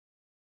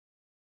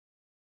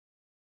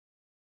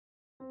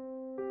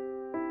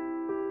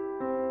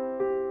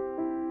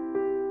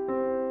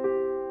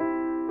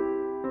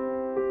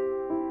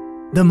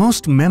The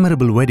most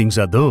memorable weddings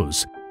are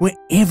those where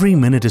every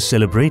minute is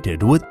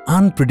celebrated with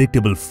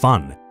unpredictable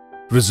fun,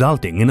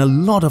 resulting in a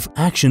lot of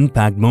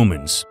action-packed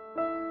moments.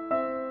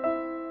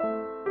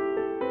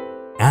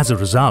 As a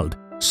result,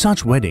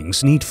 such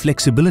weddings need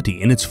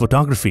flexibility in its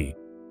photography,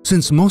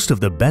 since most of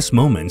the best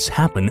moments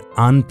happen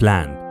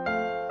unplanned.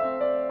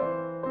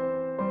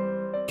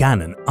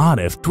 Canon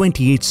RF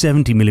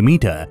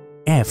 2870mm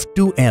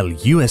F2 L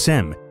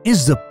USM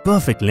is the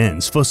perfect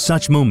lens for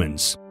such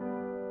moments.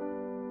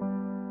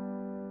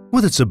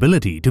 With its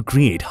ability to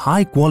create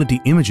high-quality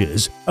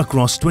images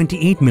across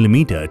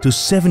 28mm to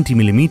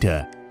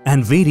 70mm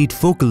and varied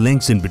focal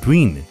lengths in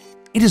between,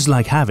 it is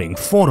like having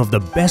 4 of the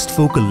best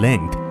focal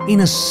length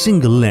in a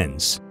single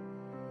lens,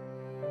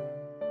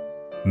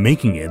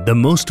 making it the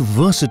most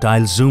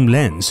versatile zoom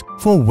lens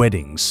for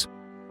weddings.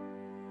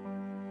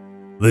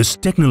 This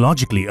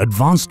technologically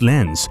advanced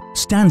lens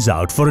stands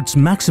out for its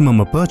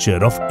maximum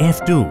aperture of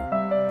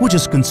f2, which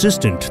is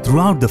consistent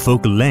throughout the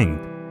focal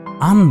length,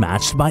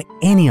 unmatched by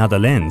any other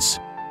lens,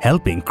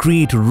 helping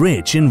create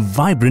rich and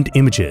vibrant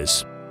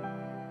images.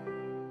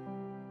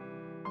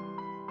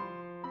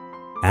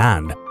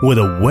 And with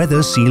a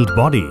weather-sealed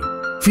body,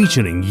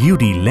 featuring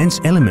UD lens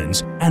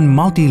elements and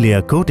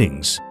multi-layer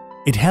coatings,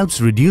 it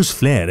helps reduce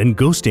flare and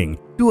ghosting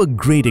to a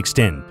great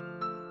extent.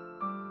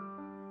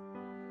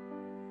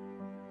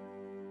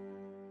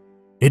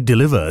 It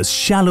delivers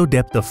shallow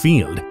depth of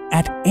field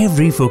at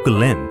every focal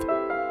length,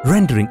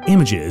 rendering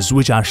images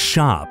which are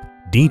sharp,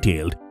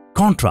 detailed,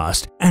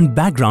 contrast and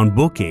background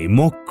bokeh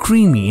more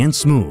creamy and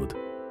smooth.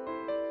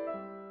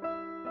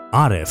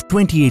 RF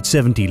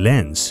 2870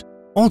 lens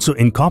also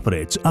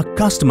incorporates a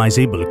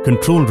customizable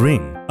control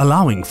ring,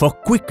 allowing for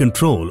quick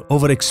control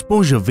over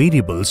exposure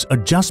variables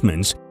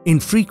adjustments in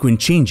frequent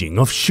changing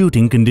of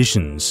shooting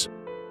conditions.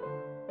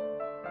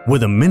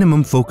 With a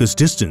minimum focus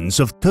distance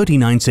of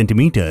 39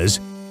 cm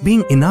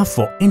being enough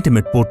for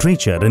intimate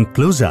portraiture and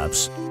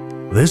close-ups,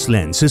 this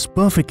lens is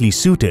perfectly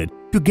suited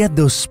to get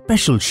those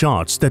special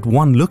shots that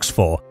one looks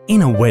for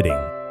in a wedding.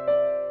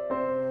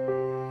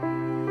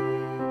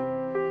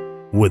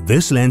 With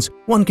this lens,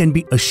 one can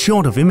be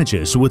assured of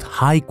images with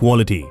high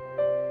quality.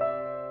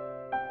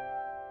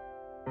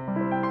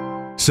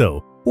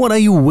 So, what are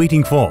you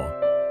waiting for?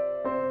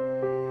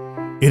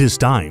 It is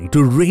time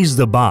to raise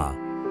the bar.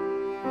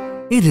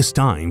 It is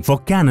time for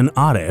Canon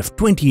RF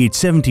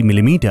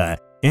 2870mm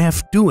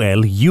F2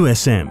 L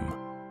USM.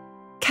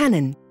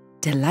 Canon,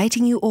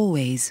 delighting you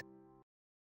always.